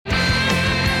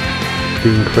The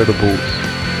Incredibles.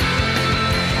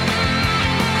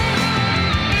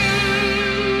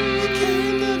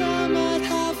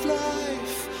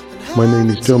 My name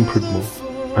is John Pridmore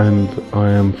and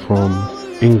I am from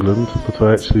England, but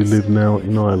I actually live now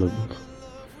in Ireland.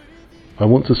 I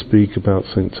want to speak about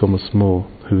St. Thomas More,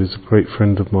 who is a great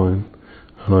friend of mine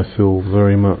and I feel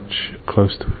very much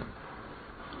close to him.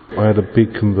 I had a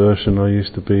big conversion. I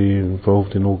used to be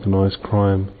involved in organised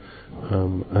crime,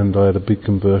 and I had a big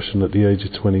conversion at the age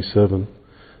of 27,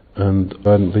 and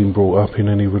I hadn't been brought up in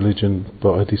any religion,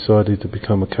 but I decided to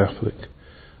become a Catholic.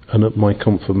 And at my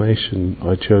confirmation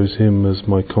I chose him as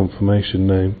my confirmation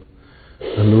name,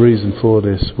 and the reason for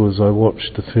this was I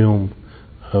watched the film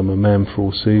A Man for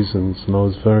All Seasons, and I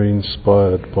was very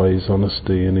inspired by his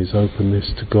honesty and his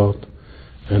openness to God,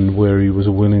 and where he was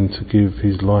willing to give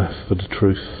his life for the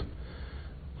truth.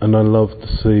 And I loved the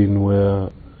scene where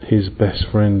his best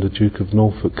friend, the Duke of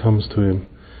Norfolk, comes to him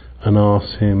and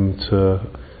asks him to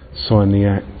sign the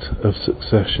act of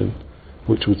succession,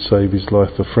 which would save his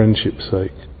life for friendship's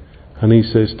sake. And he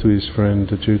says to his friend,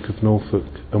 the Duke of Norfolk,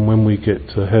 and when we get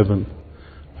to heaven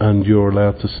and you're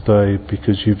allowed to stay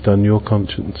because you've done your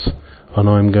conscience and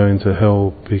I'm going to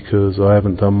hell because I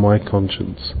haven't done my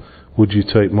conscience, would you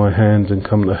take my hand and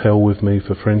come to hell with me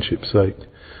for friendship's sake?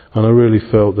 And I really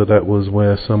felt that that was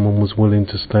where someone was willing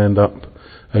to stand up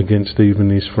against even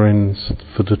his friends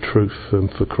for the truth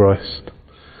and for Christ.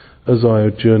 As I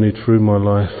had journeyed through my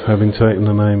life, having taken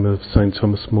the name of St.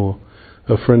 Thomas More,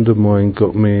 a friend of mine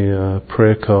got me a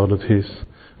prayer card of his,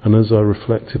 and as I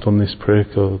reflected on this prayer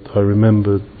card, I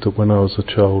remembered that when I was a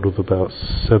child of about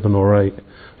 7 or 8,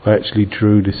 I actually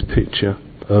drew this picture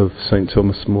of St.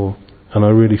 Thomas More. And I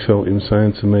really felt him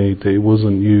saying to me that it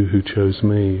wasn't you who chose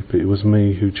me, but it was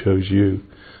me who chose you.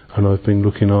 And I've been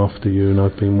looking after you and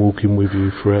I've been walking with you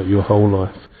throughout your whole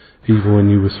life, even when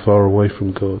you was far away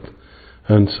from God.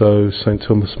 And so St.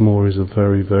 Thomas More is a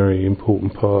very, very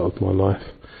important part of my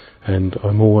life. And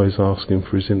I'm always asking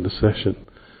for his intercession.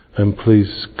 And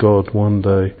please God one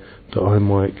day that I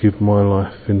might give my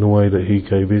life in the way that he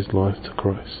gave his life to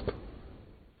Christ.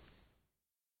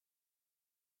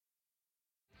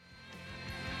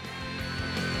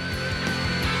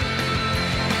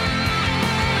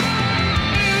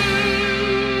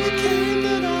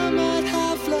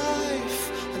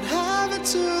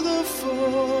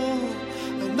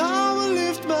 And I will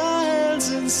lift my hands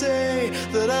and say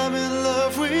that I'm in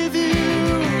love with you.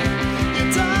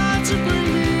 You died to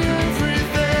bring me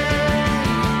everything,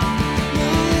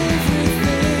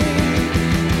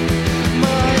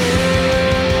 my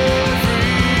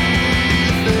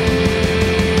everything.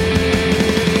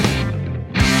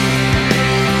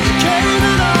 You came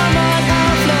that I might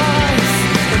have life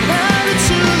and have it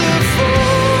to the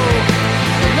full.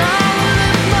 And I will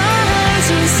lift my hands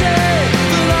and say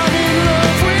that I'm in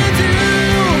love with you.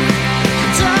 You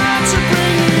died to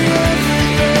bring me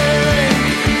everything,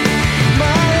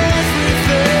 my everything,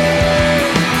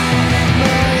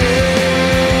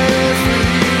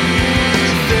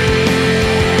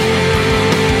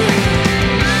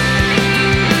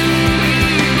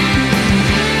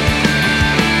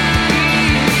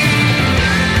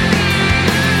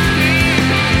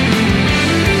 my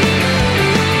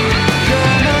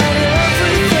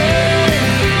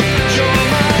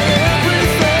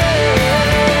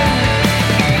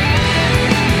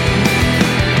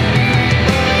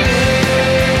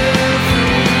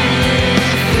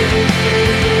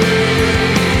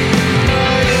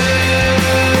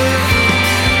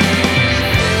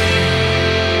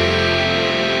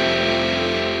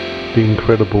The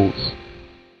Incredibles.